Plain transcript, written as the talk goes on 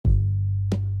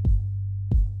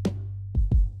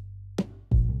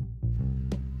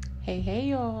Hey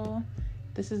y'all.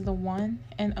 This is the one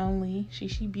and only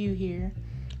Shishi Bew here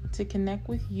to connect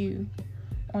with you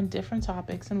on different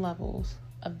topics and levels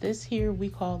of this here we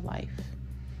call life.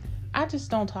 I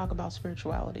just don't talk about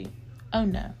spirituality. Oh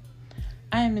no.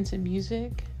 I am into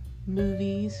music,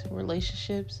 movies,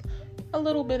 relationships, a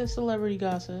little bit of celebrity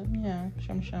gossip,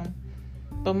 shum.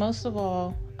 But most of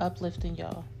all, uplifting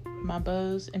y'all, my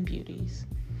beaux and beauties.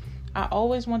 I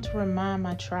always want to remind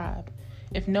my tribe,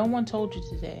 if no one told you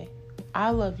today, I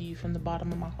love you from the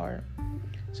bottom of my heart.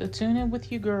 So tune in with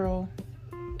your girl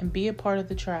and be a part of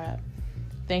the tribe.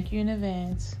 Thank you in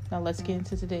advance. Now let's get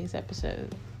into today's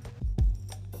episode.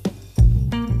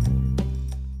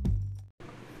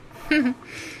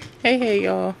 Hey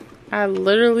y'all. I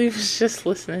literally was just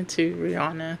listening to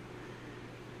Rihanna.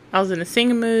 I was in a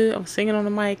singing mood. I was singing on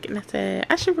the mic and I said,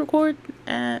 I should record.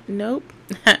 Nope.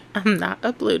 I'm not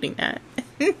uploading that.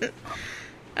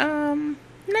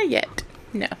 Not yet.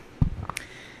 No.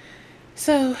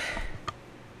 So,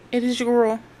 it is your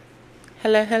girl.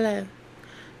 Hello.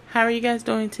 How are you guys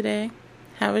doing today?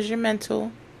 How is your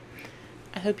mental?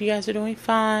 I hope you guys are doing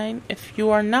fine. If you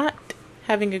are not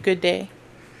having a good day,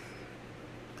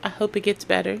 I hope it gets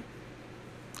better.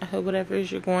 I hope whatever it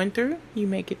is you're going through, you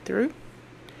make it through.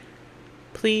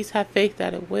 Please have faith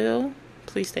that it will.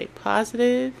 Please stay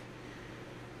positive.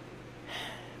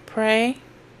 Pray.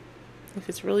 If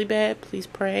it's really bad, please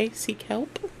pray. Seek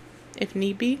help if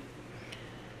need be.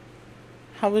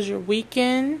 How was your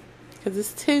weekend? Because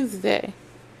it's Tuesday.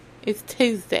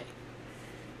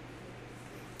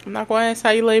 I'm not going to ask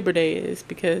how your Labor Day is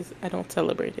because I don't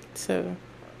celebrate it. So,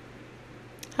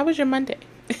 how was your Monday?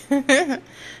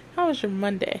 How was your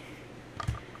Monday?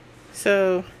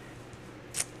 So,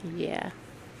 yeah.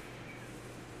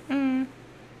 Yeah.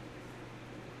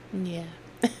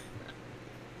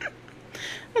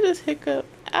 I just hiccuped.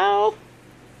 Ow.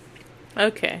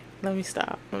 Okay, let me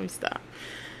stop. I'm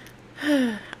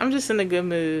just in a good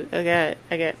mood. I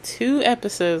got 2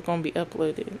 episodes gonna be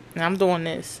uploaded, and I'm doing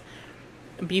this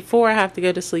before I have to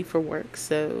go to sleep for work.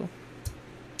 So,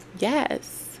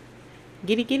 yes,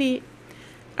 get it.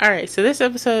 All right. So this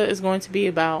episode is going to be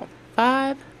about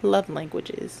 5 love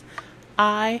languages.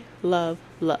 I love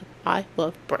love. I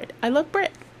love bread. I love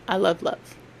bread. I love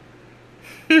love.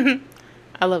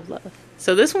 I love love.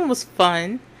 So this one was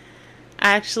fun.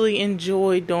 I actually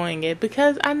enjoyed doing it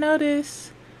because I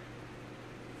noticed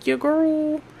your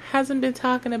girl hasn't been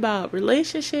talking about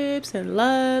relationships and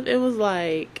love. It was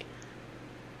like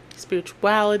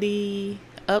spirituality,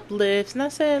 uplifts. And I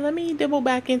said, let me dibble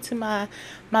back into my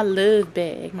love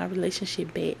bag, my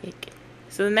relationship bag.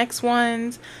 So the next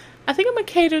ones, I think I'm going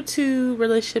to cater to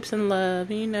relationships and love.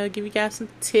 And, give you guys some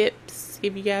tips.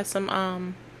 Give you guys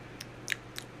some,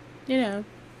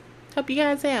 help you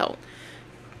guys out.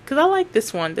 Because I like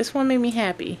this one. This one made me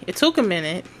happy. It took a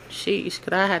minute. Sheesh.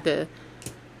 Because I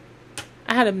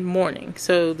had a morning.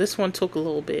 So this one took a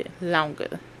little bit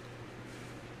longer.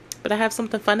 But I have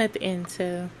something fun at the end.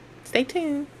 So stay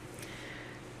tuned.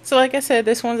 So like I said,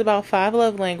 this one's about 5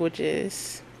 love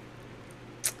languages.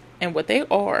 And what they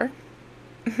are.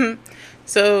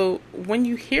 So when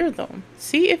you hear them,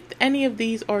 see if any of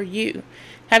these are you.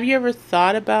 Have you ever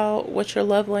thought about what your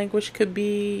love language could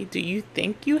be? Do you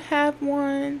think you have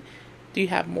one? Do you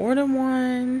have more than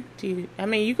one? You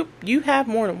have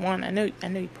more than one. I know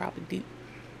you probably do.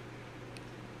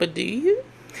 But do you?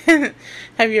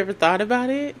 Have you ever thought about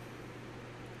it?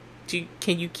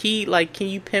 Can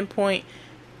you pinpoint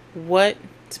what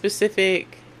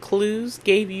specific clues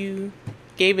gave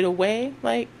it away?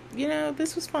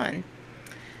 This was fun.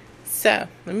 So,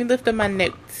 let me lift up my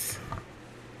notes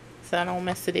so I don't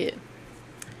mess it up.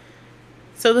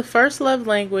 So, the first love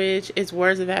language is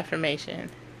words of affirmation.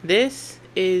 This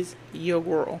is your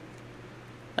girl.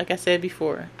 Like I said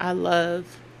before, I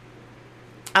love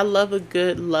a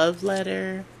good love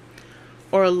letter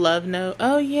or a love note.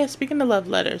 Oh yeah, speaking of love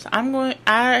letters,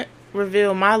 I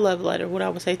reveal my love letter, what I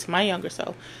would say to my younger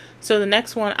self. So the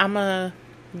next one, I'm going to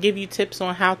give you tips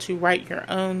on how to write your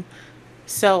own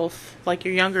self, like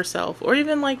your younger self, or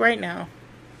even like right now,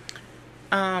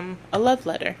 a love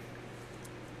letter.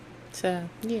 So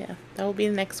yeah, that will be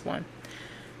the next one.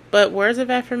 But words of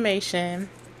affirmation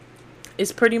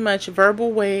is pretty much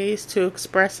verbal ways to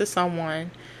express to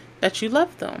someone that you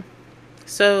love them.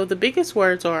 So the biggest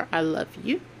words are I love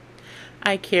you,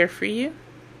 I care for you,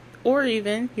 or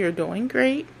even you're doing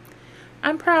great,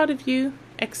 I'm proud of you,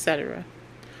 etc.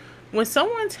 When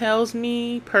someone tells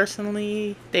me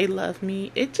personally they love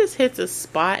me, it just hits a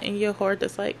spot in your heart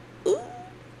that's like, ooh,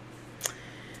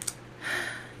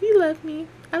 you love me.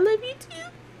 I love you too.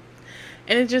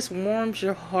 And it just warms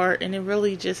your heart, and it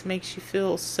really just makes you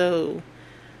feel so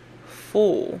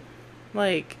full.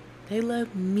 Like, they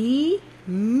love me?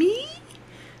 Me?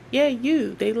 Yeah,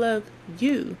 you. They love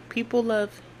you. People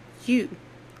love you.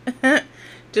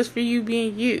 Just for you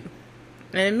being you.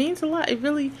 And it means a lot. It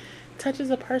really touches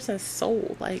a person's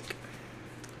soul. Like,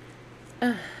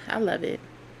 I love it.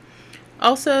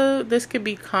 Also, this could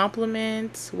be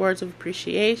compliments, words of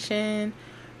appreciation,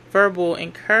 verbal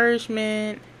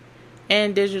encouragement,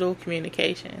 and digital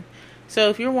communication. So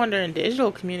if you're wondering,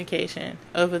 digital communication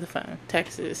over the phone,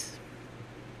 Texas,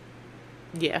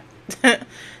 yeah,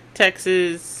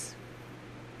 Texas,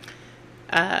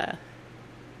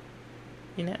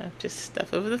 just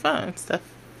stuff over the phone, stuff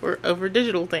for over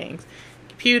digital things,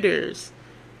 computers,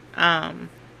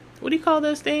 what do you call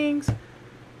those things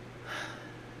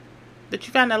that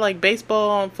you find at like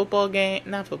baseball and football game,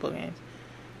 not football games,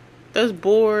 those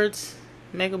boards,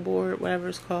 mega board, whatever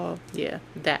it's called. Yeah,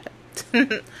 that.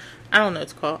 I don't know what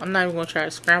it's called. I'm not even going to try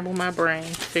to scramble my brain to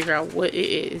figure out what it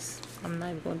is. I'm not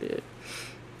even going to do it.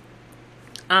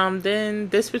 Then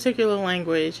this particular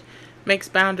language makes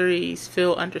boundaries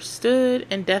feel understood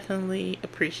and definitely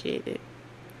appreciated.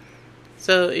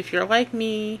 So if you're like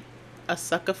me, a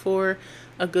sucker for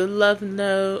a good love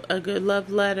note, a good love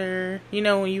letter. You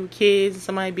know, when you were kids,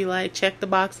 somebody be like, check the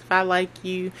box if I like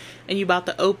you, and you about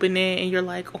to open it, and you're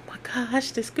like, oh my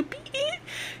gosh, this could be it.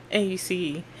 And you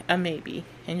see a maybe,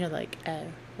 and you're like, oh,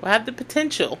 well, I have the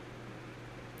potential.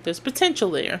 There's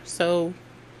potential there, so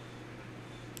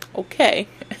okay.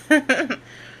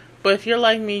 But if you're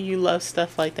like me, you love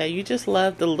stuff like that. You just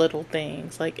love the little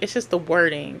things. Like, it's just the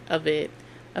wording of it,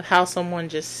 of how someone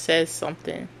just says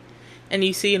something. And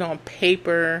you see it on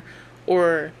paper,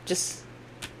 or just,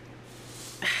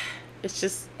 it's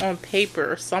just on paper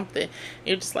or something.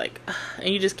 You're just like, and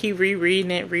you just keep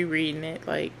rereading it,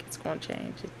 like, it's going to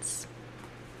change. It's,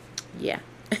 yeah.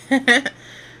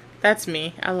 That's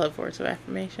me. I love words of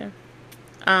affirmation.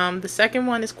 The second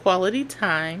one is quality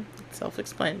time.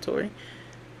 Self-explanatory.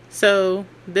 So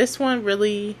this one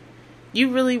really, you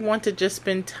really want to just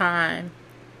spend time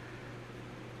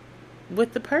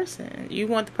with the person. You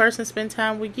want the person to spend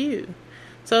time with you.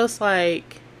 So it's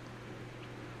like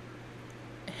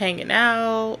hanging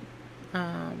out,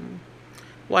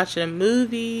 watching a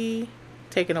movie,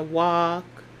 taking a walk,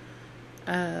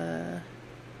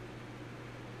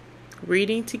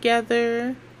 reading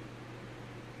together,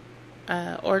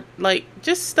 or like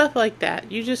just stuff like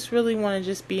that. You just really want to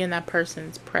just be in that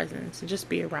person's presence and just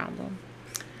be around them.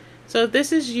 So if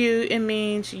this is you, it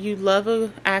means you love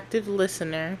an active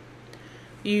listener.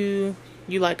 You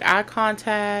like eye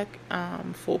contact.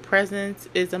 Full presence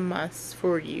is a must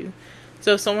for you.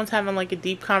 So if someone's having like a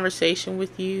deep conversation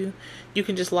with you, you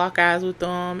can just lock eyes with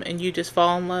them and you just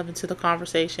fall in love into the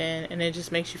conversation, and it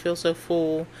just makes you feel so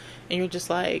full, and you're just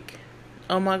like,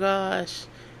 oh my gosh,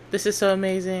 this is so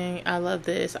amazing. I love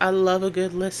this. I love a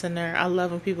good listener. I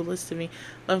love when people listen to me.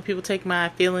 I love when people take my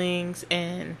feelings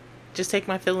and just take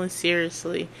my feelings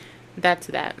seriously. That's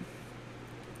that.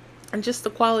 And just the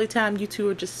quality time you two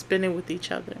are just spending with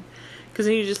each other. Because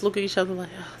then you just look at each other like,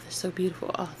 oh, they're so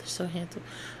beautiful. Oh, they're so handsome.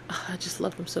 Oh, I just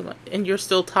love them so much. And you're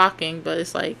still talking, but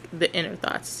it's like the inner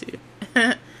thoughts too.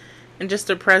 And just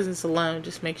their presence alone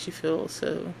just makes you feel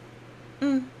so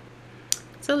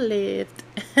lived.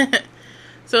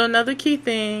 So another key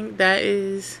thing that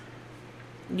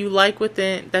you like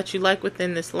within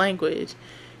this language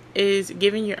is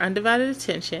giving your undivided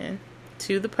attention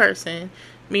to the person,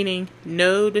 meaning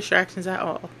no distractions at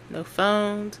all. No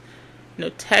phones, no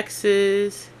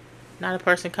texts, not a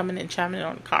person coming in chiming in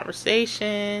on the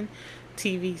conversation,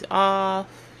 TV's off,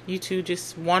 you two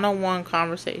just one-on-one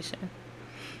conversation.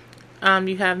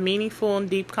 You have meaningful and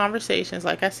deep conversations.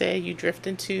 Like I said, you drift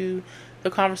into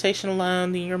the conversation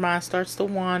alone, then your mind starts to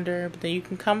wander, but then you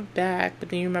can come back, but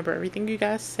then you remember everything you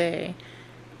guys say.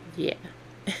 Yeah.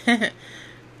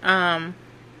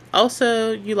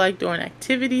 Also, you like doing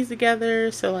activities together,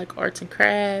 so like arts and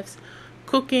crafts,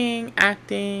 cooking,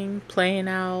 acting, playing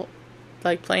out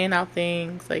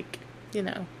things, like,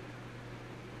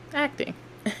 acting,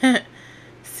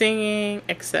 singing,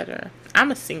 etc. I'm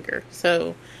a singer,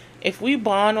 so if we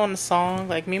bond on a song,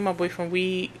 like me and my boyfriend,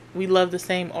 we love the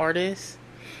same artist.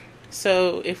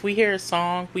 So if we hear a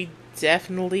song, we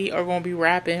definitely are going to be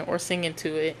rapping or singing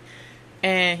to it.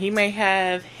 And he may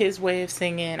have his way of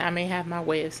singing, I may have my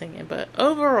way of singing, but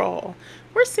overall,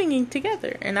 we're singing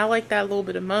together. And I like that little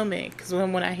bit of moment, because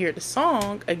when I hear the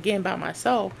song, again by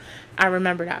myself, I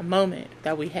remember that moment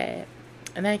that we had.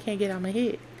 And I can't get out of my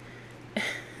head.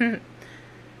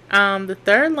 The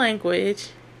third language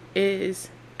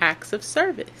is acts of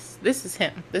service. This is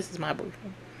him. This is my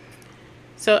boyfriend.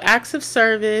 So acts of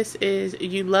service is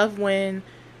you love when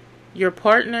Your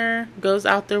partner goes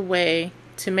out their way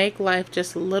to make life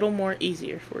just a little more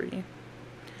easier for you.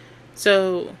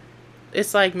 So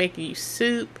it's like making you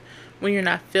soup when you're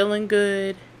not feeling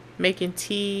good, making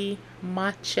tea,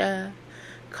 matcha,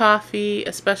 coffee,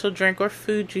 a special drink or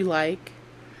food you like,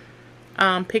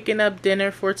 picking up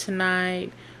dinner for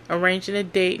tonight, arranging a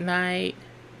date night,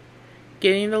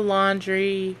 getting the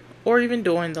laundry, or even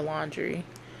doing the laundry.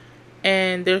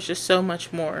 And there's just so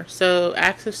much more. So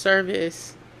acts of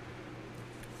service,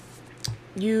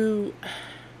 you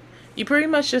pretty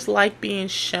much just like being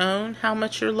shown how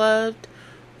much you're loved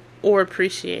or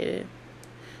appreciated.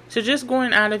 So just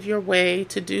going out of your way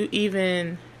to do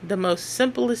even the most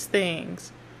simplest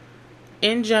things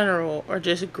in general are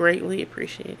just greatly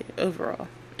appreciated overall.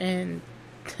 And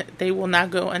they will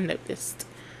not go unnoticed.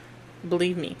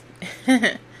 Believe me.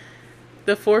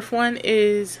 The fourth one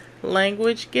is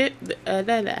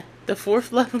the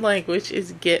fourth love language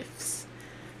is gifts.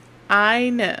 I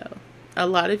know a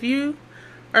lot of you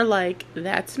are like,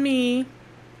 that's me.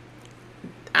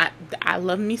 I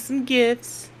love me some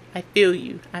gifts. I feel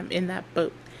you. I'm in that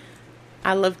boat.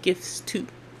 I love gifts too.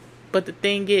 But the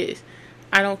thing is,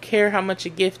 I don't care how much a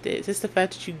gift is. It's the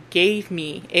fact that you gave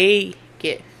me a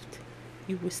gift.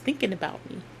 You was thinking about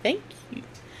me. Thank you.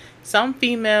 Some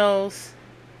females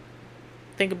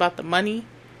think about the money,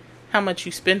 how much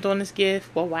you spent on this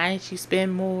gift. Well, why didn't you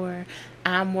spend more?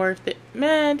 I'm worth it.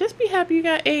 Man, just be happy you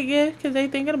got a gift because they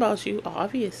thinking about you,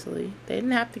 obviously. They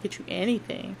didn't have to get you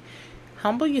anything.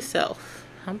 Humble yourself.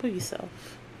 Humble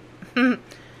yourself.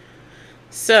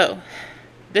 So,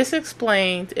 this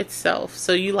explains itself.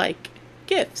 So, you like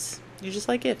gifts. You just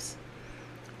like gifts.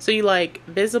 So, you like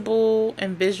visible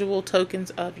and visual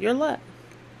tokens of your love.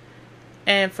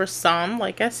 And for some,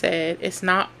 like I said, it's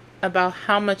not about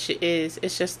how much it is.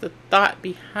 It's just the thought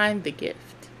behind the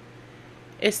gift.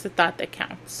 It's the thought that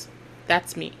counts.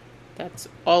 That's me. That's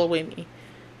all the way me.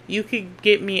 You could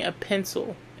get me a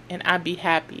pencil and I'd be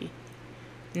happy.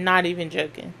 Not even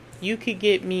joking. You could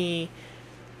get me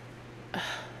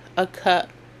a cup.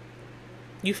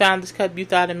 You found this cup, you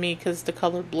thought of me because it's the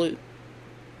color blue.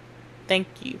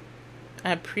 Thank you.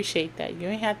 I appreciate that. You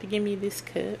ain't have to give me this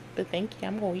cup, but thank you.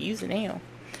 I'm going to use it now.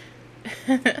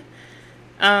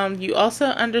 You also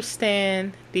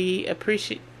understand the I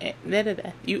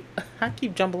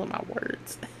keep jumbling my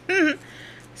words.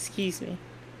 Excuse me.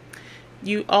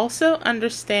 You also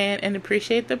understand and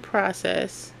appreciate the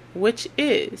process, which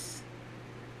is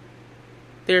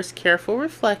there's careful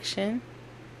reflection.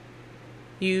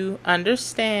 You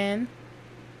understand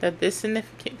that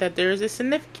there is a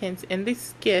significance in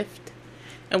this gift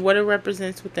and what it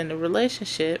represents within the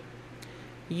relationship.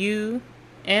 You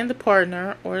and the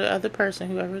partner or the other person,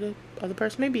 whoever the other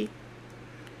person may be.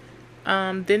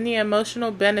 Then the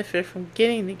emotional benefit from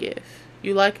getting the gift.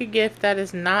 You like a gift that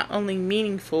is not only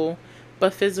meaningful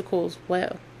but physical as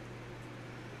well.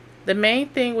 The main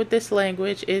thing with this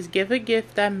language is give a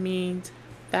gift that means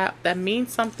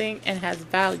something and has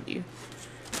value.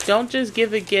 Don't just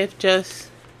give a gift just,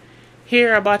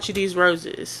 here, I bought you these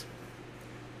roses.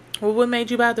 Well, what made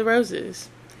you buy the roses?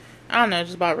 I don't know,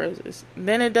 just bought roses.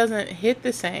 Then it doesn't hit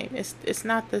the same. It's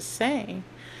not the same.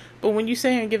 But when you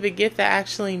sit here and give a gift that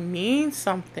actually means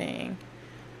something,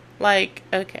 like,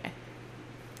 okay,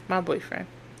 my boyfriend.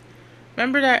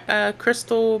 Remember that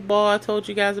crystal ball I told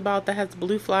you guys about that has the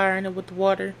blue flower in it with the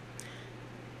water?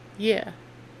 Yeah.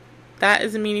 That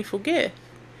is a meaningful gift.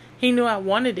 He knew I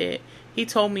wanted it. He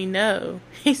told me no.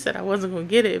 He said I wasn't going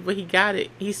to get it, but he got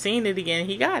it. He's seen it again.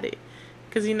 He got it.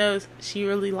 Because he knows she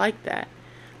really liked that.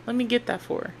 Let me get that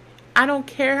for her. I don't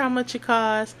care how much it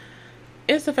costs.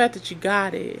 It's the fact that you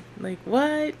got it. Like,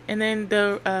 what? And then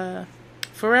the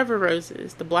Forever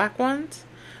Roses, the black ones,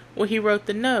 where he wrote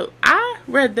the note. I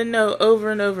read the note over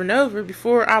and over and over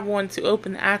before I wanted to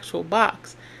open the actual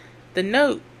box. The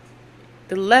note,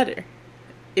 the letter,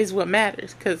 is what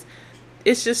matters. Because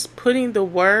it's just putting the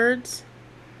words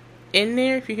in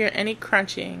there. If you hear any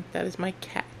crunching, that is my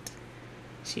cat.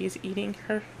 She is eating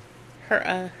her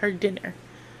dinner.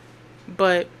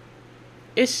 But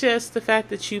it's just the fact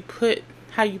that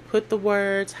how you put the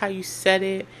words, how you said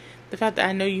it, the fact that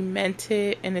I know you meant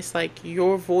it, and it's like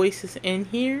your voice is in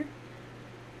here,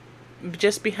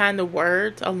 just behind the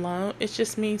words alone, it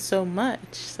just means so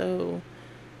much. So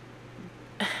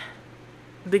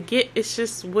it's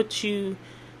just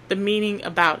the meaning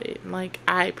about it. Like,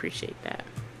 I appreciate that.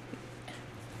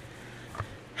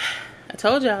 I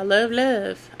told you I love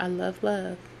love. I love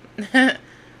love.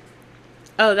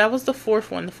 Oh, that was the fourth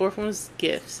one. The fourth one was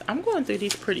gifts. I'm going through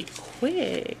these pretty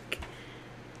quick.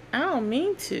 I don't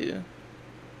mean to,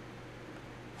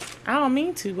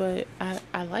 but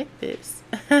I like this.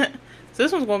 So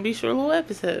this one's going to be a short little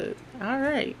episode.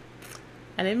 Alright.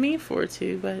 I didn't mean for it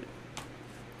to, but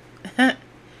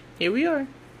here we are.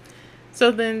 So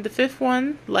then the fifth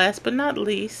one, last but not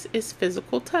least, is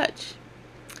physical touch.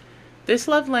 This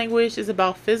love language is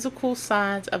about physical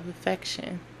signs of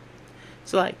affection.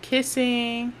 So like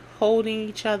kissing, holding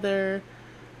each other,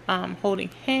 holding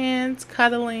hands,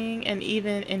 cuddling, and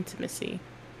even intimacy.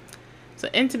 So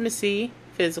intimacy,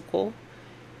 physical,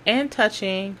 and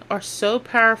touching are so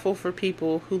powerful for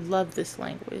people who love this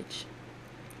language.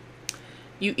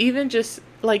 You even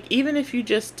if you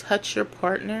just touch your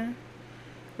partner,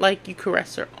 like you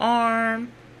caress their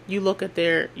arm, you look at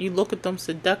them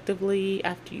seductively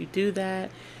after you do that,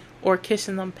 or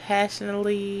kissing them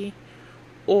passionately,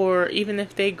 or even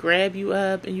if they grab you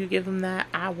up and you give them that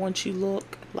 "I want you"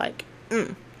 look, like,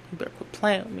 you better quit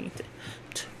playing with me.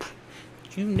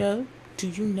 You know? Do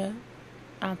you know?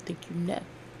 I don't think you know.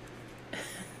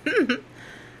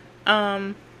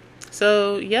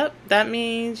 So yep, that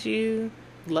means you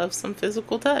love some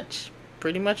physical touch,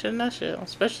 pretty much in a nutshell.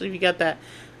 Especially if you got that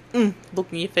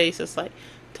look in your face. It's like,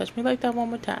 touch me like that one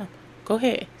more time. Go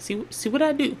ahead, see what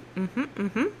I do.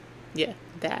 Yeah,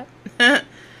 that.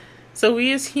 So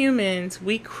we as humans,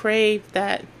 we crave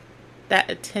that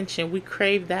attention. We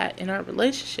crave that in our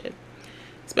relationship.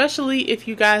 Especially if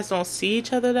you guys don't see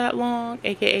each other that long,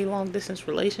 aka long distance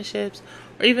relationships,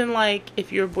 or even like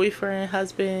if you're boyfriend,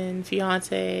 husband,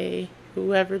 fiance,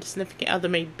 whoever the significant other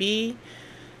may be.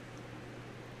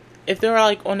 If they're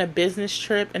like on a business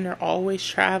trip and they're always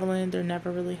traveling, they're never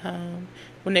really home.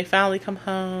 When they finally come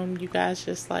home, you guys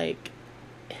just like,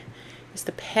 it's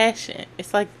the passion.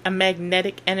 It's like a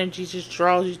magnetic energy just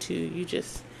draws you to you.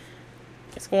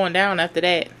 It's going down after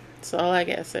that. That's all I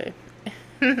gotta say.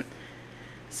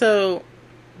 So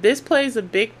this plays a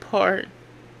big part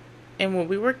in when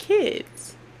we were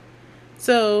kids.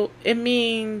 So it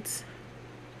means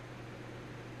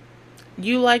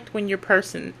you liked when your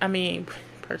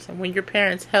when your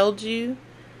parents held you,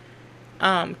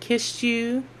 kissed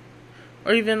you,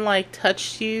 or even like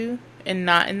touched you, and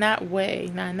not in that way,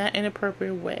 not in that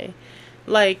inappropriate way.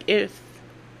 Like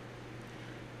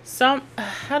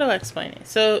how do I explain it?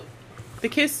 So the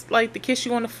kiss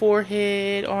you on the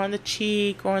forehead or on the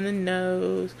cheek or on the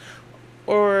nose,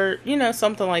 or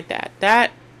something like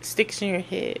that sticks in your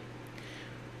head.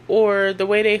 Or the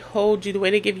way they hold you, the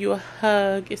way they give you a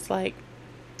hug, it's like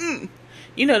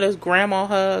those grandma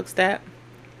hugs that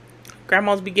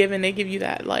grandmas be giving. They give you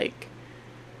that, like,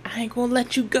 I ain't gonna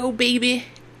let you go, baby.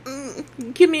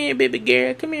 Come here, baby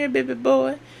girl. Come here, baby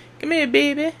boy. Come here,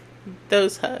 baby.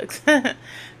 Those hugs.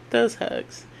 Those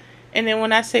hugs. And then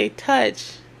when I say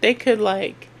touch, they could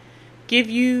like give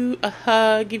you a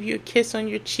hug, give you a kiss on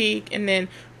your cheek, and then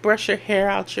brush your hair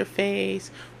out your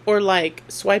face, or like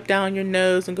swipe down your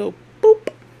nose and go boop,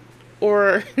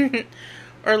 or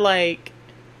or like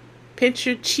pinch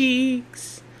your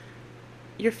cheeks,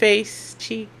 your face,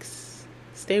 cheeks.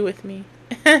 Stay with me.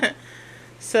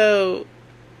 So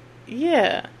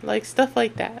yeah, like stuff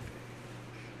like that.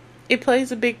 It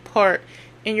plays a big part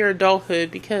in your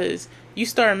adulthood because you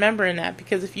start remembering that.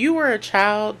 Because if you were a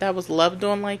child that was loved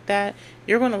on like that,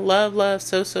 you're going to love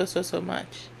so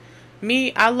much.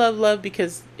 Me, I love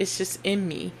because it's just in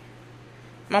me.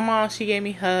 My mom, she gave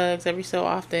me hugs every so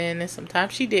often, and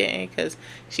sometimes she didn't because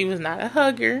she was not a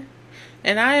hugger.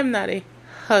 And I am not a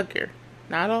hugger.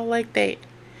 Not all like that.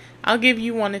 I'll give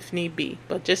you one if need be,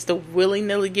 but just to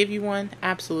willy-nilly give you one,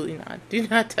 absolutely not. Do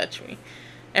not touch me.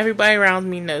 Everybody around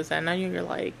me knows that. Now you're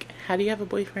like, how do you have a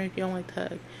boyfriend if you don't like to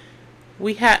hug?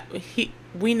 We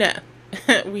know.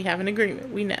 We have an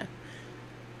agreement. We know.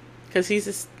 Because he's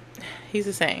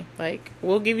the same. Like,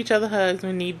 we'll give each other hugs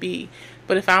when need be.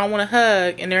 But if I don't want to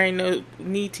hug and there ain't no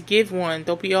need to give one,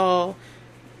 don't be all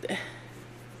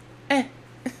But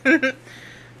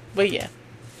yeah.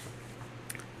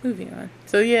 Moving on.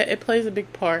 So yeah, it plays a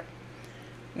big part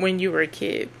when you were a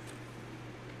kid.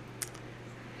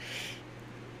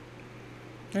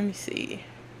 Let me see.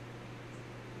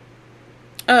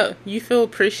 Oh, you feel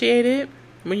appreciated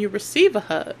when you receive a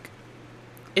hug.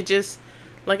 It just,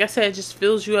 like I said, it just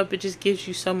fills you up. It just gives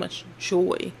you so much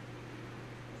joy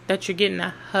that you're getting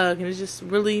a hug. And it just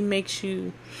really makes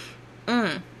you,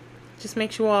 just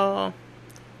makes you all,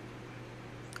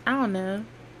 I don't know,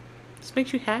 just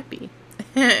makes you happy.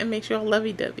 It makes you all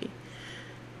lovey-dovey.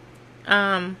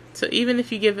 So even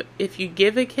if you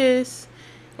give a kiss,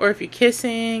 or if you're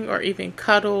kissing, or even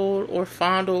cuddled or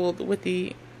fondled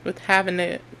with having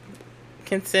the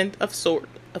consent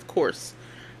of course.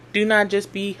 Do not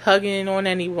just be hugging on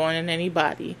anyone and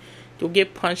anybody. You'll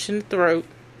get punched in the throat.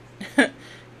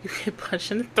 you get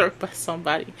punched in the throat by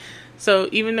somebody. So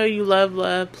even though you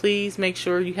love, please make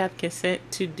sure you have consent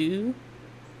to do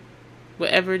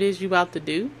whatever it is you about to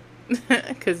do.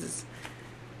 Because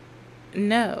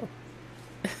no.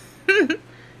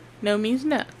 No means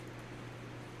no.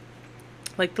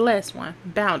 Like the last one,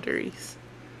 boundaries.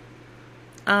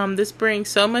 This brings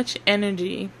so much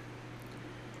energy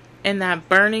and that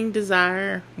burning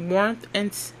desire, warmth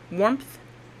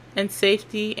and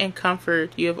safety and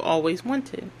comfort you have always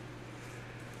wanted.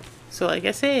 So like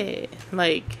I said,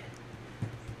 like,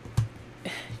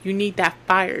 you need that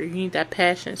fire, you need that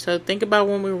passion. So think about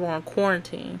when we were on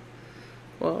quarantine.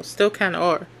 Well, still kind of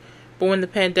are. But when the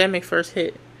pandemic first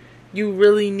hit, you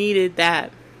really needed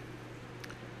that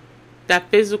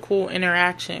physical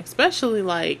interaction. Especially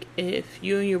like if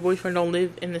you and your boyfriend don't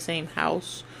live in the same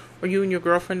house, or you and your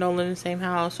girlfriend don't live in the same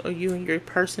house, or you and your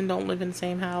person don't live in the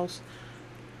same house.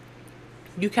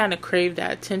 You kind of crave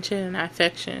that attention and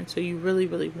affection. So you really,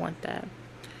 really want that.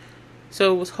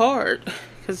 So it was hard.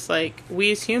 Because like,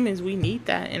 we as humans, we need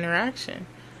that interaction.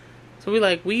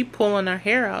 So we pulling our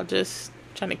hair out just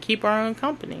trying to keep our own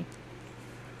company.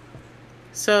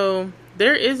 So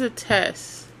there is a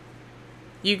test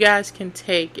you guys can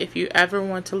take if you ever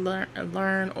want to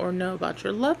learn or know about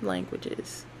your love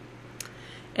languages.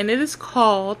 And it is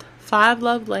called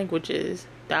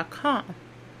 5lovelanguages.com.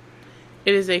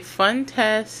 It is a fun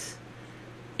test.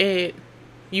 You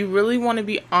really want to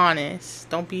be honest.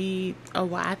 Don't be,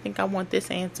 well, I think I want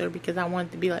this answer because I want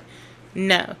it to be like,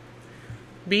 no.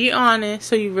 Be honest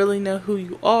so you really know who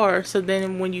you are. So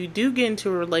then when you do get into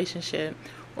a relationship,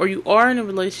 or you are in a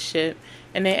relationship,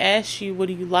 and they ask you, what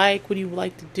do you like? What do you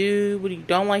like to do? What do you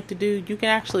don't like to do? You can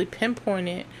actually pinpoint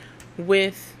it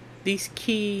with these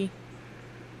key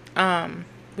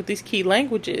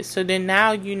languages. So then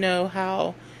now you know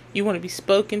how you want to be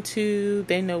spoken to.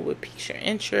 They know what piques your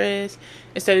interest.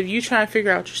 Instead of you trying to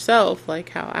figure out yourself, like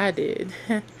how I did.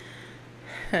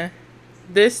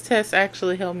 This test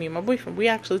actually helped me and my boyfriend. We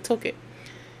actually took it.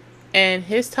 And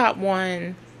his top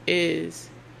one is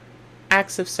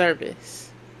acts of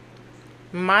service.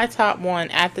 My top one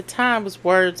at the time was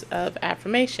words of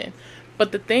affirmation.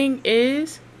 But the thing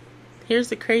is, here's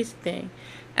the crazy thing.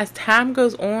 As time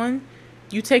goes on,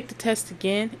 you take the test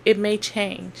again, it may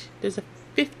change. There's a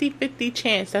 50-50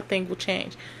 chance that thing will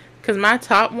change. Because my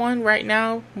top one right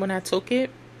now, when I took it,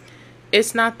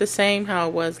 it's not the same how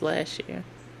it was last year.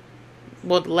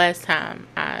 Well, the last time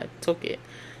I took it.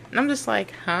 And I'm just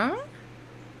like, huh?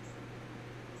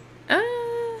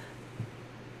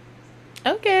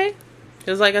 Okay.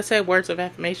 Because like I said, words of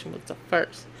affirmation was the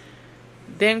first.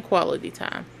 Then quality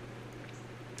time.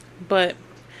 But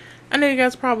I know you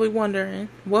guys are probably wondering,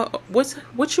 what's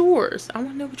yours? I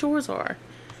want to know what yours are.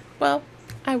 Well,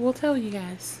 I will tell you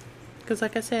guys. Because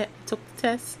like I said, I took the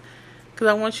test. Because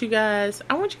I want you guys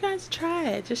to try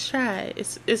it. Just try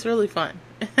it. It's really fun.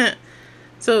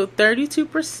 So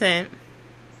 32%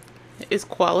 is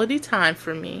quality time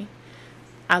for me.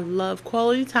 I love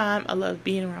quality time. I love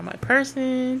being around my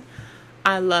person.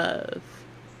 I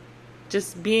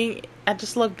just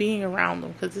love being around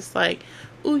them. Because it's like,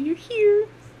 oh, you're here.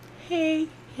 Hey.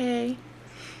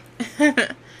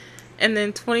 And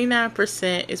then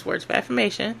 29% is words of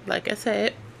affirmation. Like I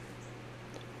said.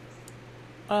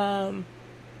 Oh,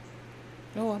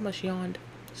 I almost yawned.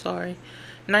 Sorry.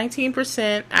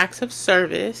 19% acts of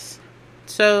service.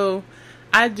 So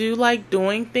I do like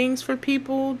doing things for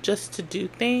people just to do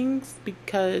things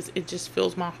because it just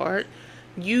fills my heart.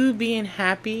 You being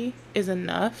happy is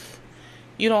enough.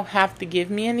 You don't have to give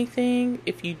me anything.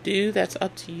 If you do, that's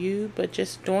up to you. But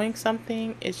just doing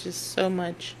something is just so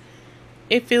much.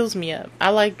 It fills me up. I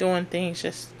like doing things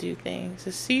just to do things.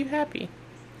 To see you happy.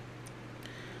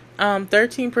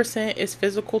 13% is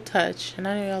physical touch. And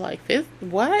I know y'all like,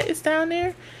 what is down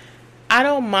there? I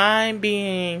don't mind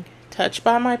being touched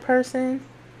by my person.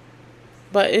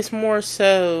 But it's more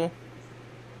so,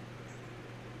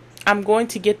 I'm going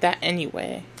to get that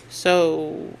anyway.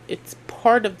 So it's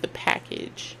part of the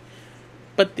package.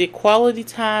 But the quality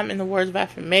time and the words of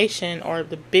affirmation are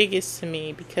the biggest to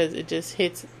me because it just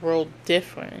hits real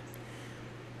different.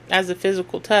 As a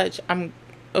physical touch,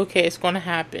 it's going to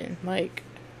happen. Like,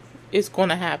 it's going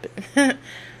to happen.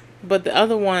 But the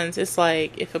other ones, it's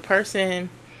like if a person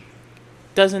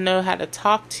doesn't know how to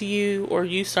talk to you or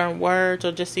use certain words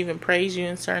or just even praise you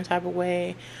in a certain type of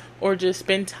way or just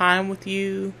spend time with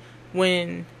you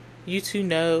when you two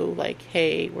know, like,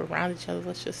 hey, we're around each other,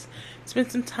 let's just spend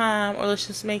some time or let's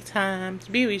just make time to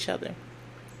be with each other.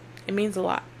 It means a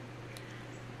lot.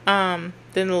 Then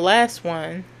the last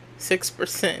one,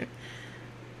 6%,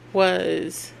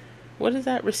 was, what is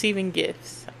that? Receiving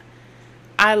gifts.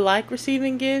 I like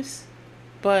receiving gifts,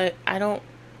 but I don't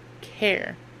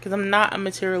care because I'm not a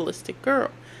materialistic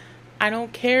girl. I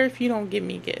don't care if you don't give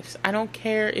me gifts. I don't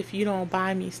care if you don't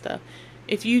buy me stuff.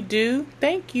 If you do,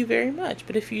 thank you very much.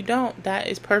 But if you don't, that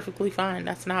is perfectly fine.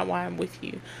 That's not why I'm with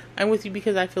you. I'm with you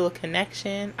because I feel a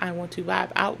connection. I want to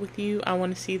vibe out with you. I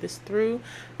want to see this through.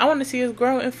 I want to see us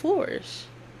grow and flourish.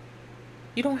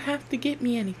 You don't have to get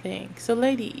me anything. So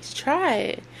ladies, try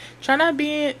it. Try not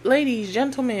being, ladies,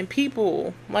 gentlemen,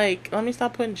 people. Like, let me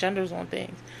stop putting genders on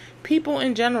things. People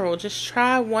in general, just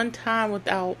try one time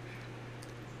without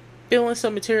feeling so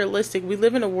materialistic. We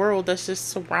live in a world that's just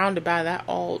surrounded by that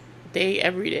all day,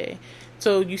 every day.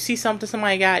 So you see something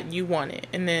somebody got, you want it.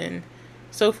 And then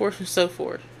so forth and so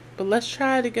forth. But let's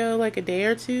try to go like a day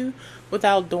or two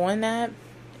without doing that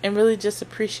and really just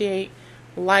appreciate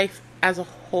life as a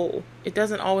whole. It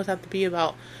doesn't always have to be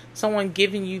about someone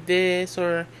giving you this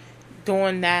or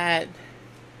doing that.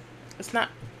 It's not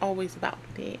always about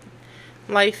that.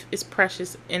 Life is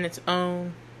precious in its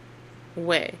own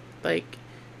way. Like,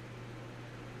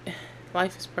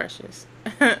 life is precious.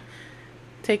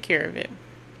 Take care of it.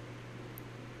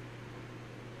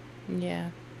 Yeah.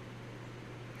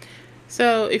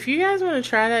 So, if you guys want to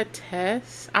try that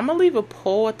test, I'm going to leave a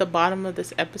poll at the bottom of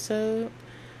this episode.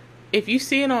 If you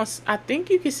see it on, I think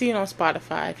you can see it on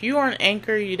Spotify. If you are on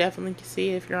Anchor, you definitely can see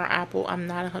it. If you're on Apple, I'm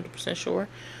not 100% sure.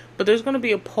 But there's going to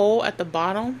be a poll at the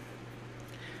bottom.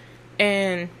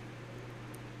 And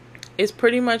it's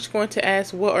pretty much going to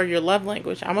ask, what are your love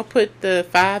language? I'm going to put the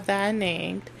 5 that I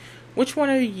named. Which one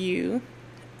are you?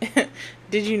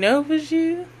 Did you know it was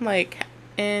you? Like,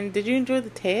 and did you enjoy the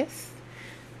test?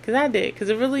 Because I did. Because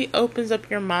it really opens up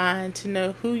your mind to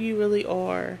know who you really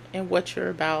are and what you're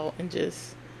about. And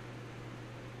just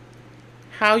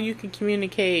how you can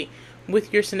communicate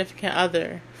with your significant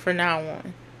other for now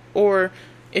on. Or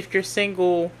if you're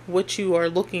single, what you are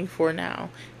looking for now.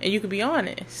 And you can be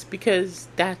honest, because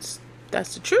that's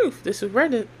the truth. This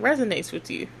resonates with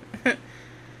you.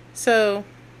 So,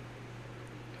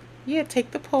 yeah, take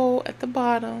the poll at the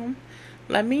bottom.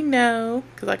 Let me know,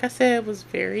 because like I said, it was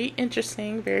very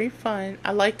interesting, very fun.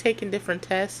 I like taking different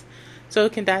tests so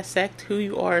it can dissect who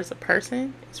you are as a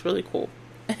person. It's really cool.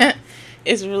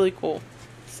 It's really cool.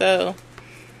 So,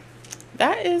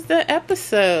 that is the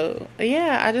episode.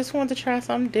 Yeah, I just wanted to try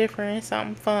something different,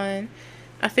 something fun.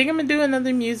 I think I'm going to do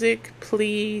another music,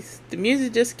 please. The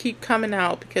music just keep coming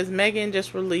out because Megan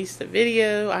just released a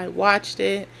video. I watched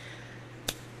it.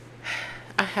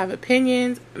 I have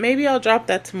opinions. Maybe I'll drop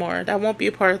that tomorrow. That won't be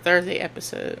a part of Thursday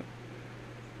episode.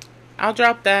 I'll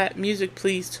drop that music,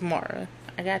 please, tomorrow.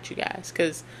 I got you guys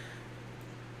because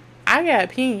I got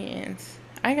opinions.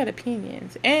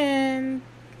 And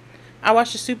I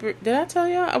watched did I tell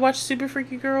y'all? I watched Super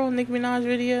Freaky Girl, Nicki Minaj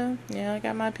video. Yeah, I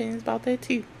got my opinions about that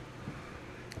too.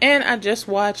 And I just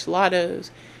watched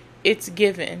Lotto's It's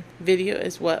Given video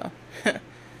as well.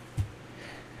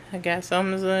 I got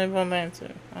something to say about that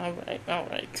too.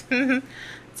 Alright.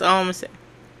 That's all I'm gonna say.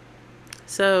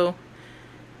 So,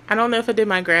 I don't know if I did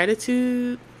my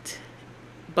gratitude,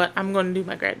 but I'm gonna do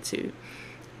my gratitude.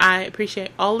 I appreciate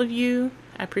all of you.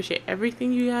 I appreciate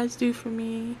everything you guys do for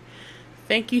me.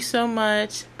 Thank you so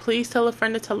much. Please tell a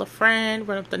friend to tell a friend.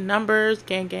 Run up the numbers.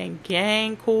 Gang, gang,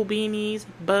 gang. Cool beanies,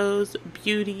 bows,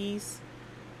 beauties,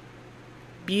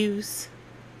 Buse.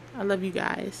 I love you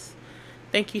guys.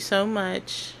 Thank you so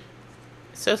much.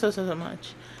 So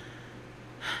much.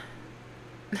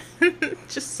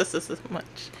 Just so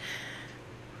much.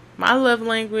 My love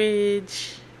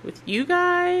language with you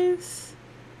guys.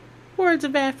 Words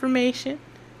of affirmation.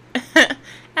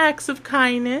 Acts of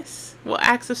kindness. Well,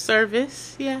 acts of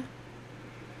service. Yeah.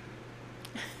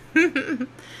 This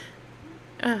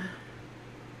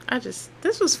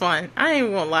was fun. I ain't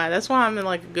even gonna lie. That's why I'm in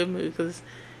like a good mood, because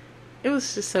it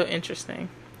was just so interesting.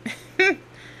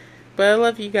 But I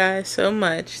love you guys so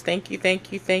much. Thank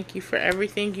you for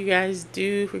everything you guys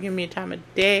do, for giving me a time of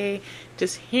day,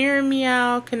 just hearing me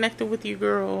out, connecting with you,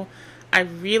 girl. I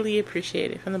really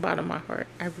appreciate it from the bottom of my heart.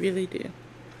 I really do.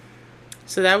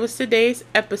 So that was today's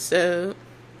episode.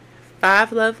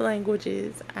 5 love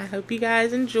languages. I hope you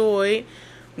guys enjoyed.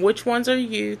 Which ones are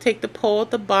you? Take the poll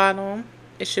at the bottom.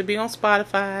 It should be on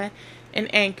Spotify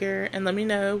and Anchor. And let me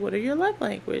know, what are your love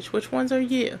language? Which ones are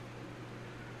you?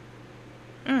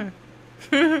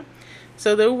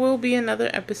 So there will be another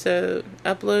episode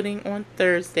uploading on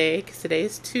Thursday, because today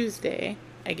is Tuesday.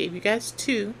 I gave you guys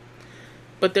 2.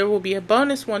 But there will be a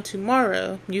bonus one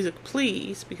tomorrow. Music,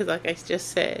 please. Because like I just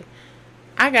said,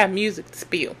 I got music to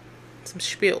spiel. Some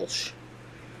spiels.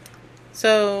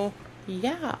 So,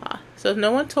 yeah. So if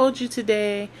no one told you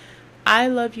today, I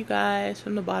love you guys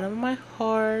from the bottom of my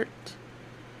heart.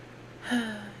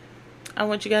 I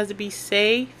want you guys to be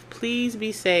safe. Please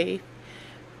be safe.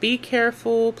 Be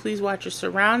careful. Please watch your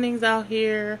surroundings out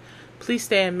here. Please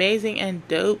stay amazing and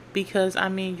dope because, I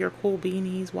mean, you're cool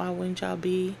beanies. Why wouldn't y'all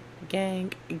be?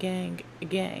 Gang, gang,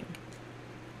 gang.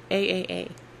 A.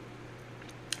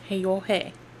 Hey, yo,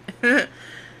 hey.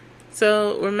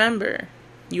 So remember,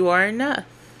 you are enough.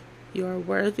 You are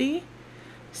worthy.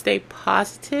 Stay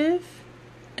positive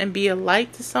and be a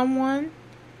light to someone.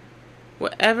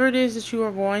 Whatever it is that you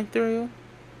are going through,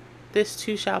 this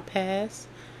too shall pass.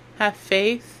 Have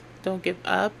faith. Don't give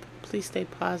up. Please stay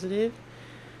positive.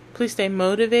 Please stay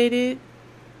motivated.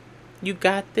 You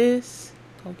got this.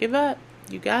 Don't give up.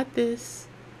 You got this.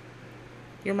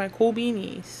 You're my cool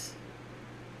beanies.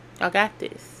 I got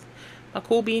this. My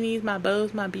cool beanies, my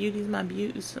bows, my beauties, my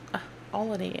beauties.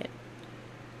 All of that.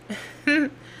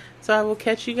 So I will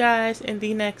catch you guys in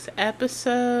the next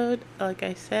episode. Like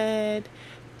I said,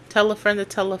 tell a friend to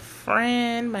tell a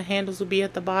friend. My handles will be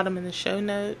at the bottom in the show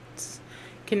notes.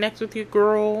 Connect with your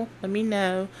girl. Let me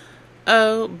know.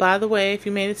 Oh, by the way, if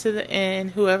you made it to the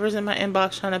end, whoever's in my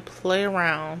inbox trying to play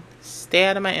around, stay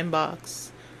out of my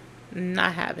inbox.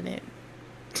 Not having it.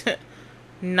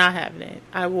 Not having it.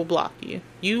 I will block you.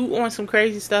 You want some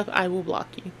crazy stuff, I will block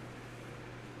you.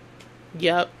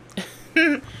 Yep.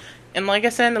 And like I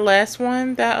said in the last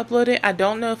one that I uploaded, I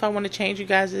don't know if I want to change you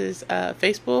guys'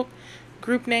 Facebook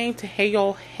group name to Hey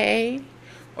Y'all Hey,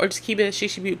 or just keep it as She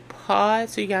Should Be Pod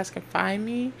so you guys can find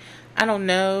me. I don't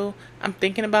know. I'm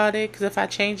thinking about it because if I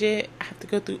change it, I have to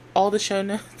go through all the show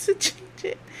notes to change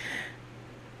it.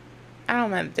 I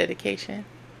don't mind the dedication.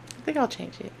 I think I'll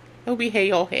change it. It'll be Hey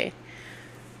Y'all Hey.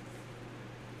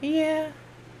 Yeah,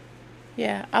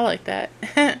 I like that.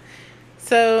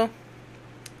 So,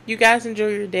 you guys enjoy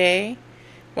your day.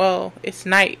 Well, it's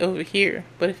night over here,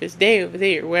 but if it's day over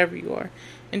there, wherever you are,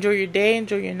 enjoy your day,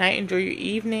 enjoy your night, enjoy your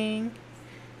evening.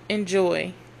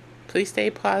 Enjoy. Please stay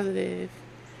positive.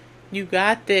 You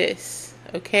got this,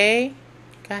 okay?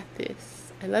 Got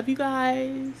this. I love you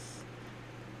guys.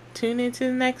 Tune into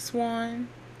the next one.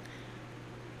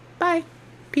 Bye.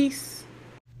 Peace.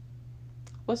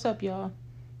 What's up, y'all?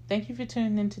 Thank you for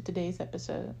tuning into today's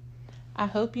episode. I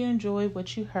hope you enjoyed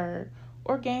what you heard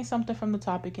or gained something from the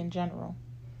topic in general.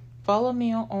 Follow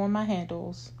me on my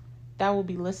handles. That will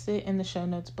be listed in the show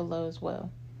notes below as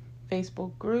well.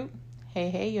 Facebook group,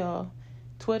 Hey Y'all.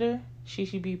 Twitter, She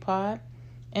Should Be Pod.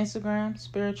 Instagram,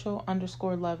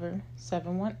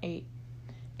 spiritual_lover718.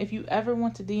 If you ever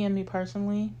want to DM me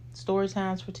personally, story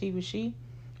times for tea with she,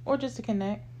 or just to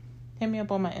connect, hit me up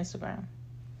on my Instagram.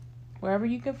 Wherever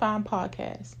you can find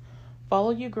podcasts,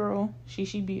 follow your girl, She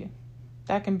Should Be.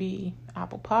 That can be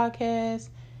Apple Podcasts,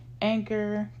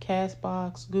 Anchor,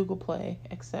 Castbox, Google Play,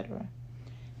 etc.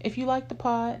 If you like the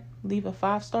pod, leave a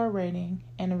 5-star rating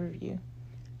and a review.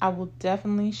 I will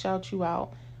definitely shout you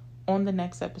out on the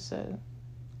next episode.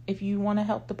 If you want to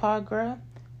help the pod grow,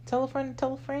 tell a friend to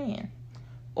tell a friend,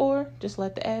 or just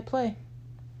let the ad play.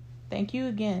 Thank you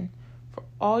again for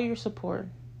all your support,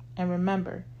 and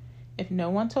remember, if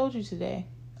no one told you today,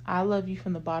 I love you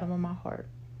from the bottom of my heart.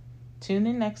 Tune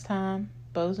in next time,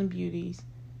 Bows and Beauties.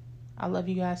 I love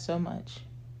you guys so much.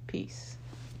 Peace.